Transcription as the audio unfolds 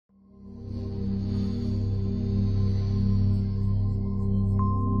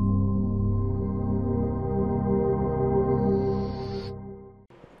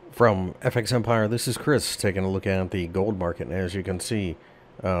From FXEmpire, this is Chris taking a look at the gold market. And as you can see,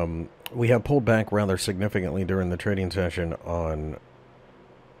 we have pulled back rather significantly during the trading session on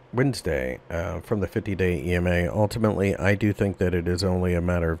Wednesday from the 50-day EMA. Ultimately, I do think that it is only a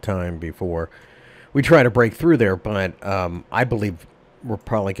matter of time before we try to break through there, but I believe we'll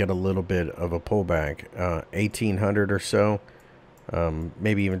probably get a little bit of a pullback. 1800 or so.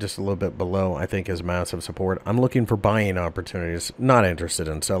 Maybe even just a little bit below, I think is massive support. I'm looking for buying opportunities, not interested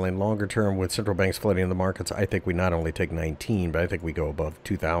in selling. Longer term, with central banks flooding the markets, I think we not only take 19, but I think we go above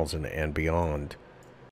 2000 and beyond.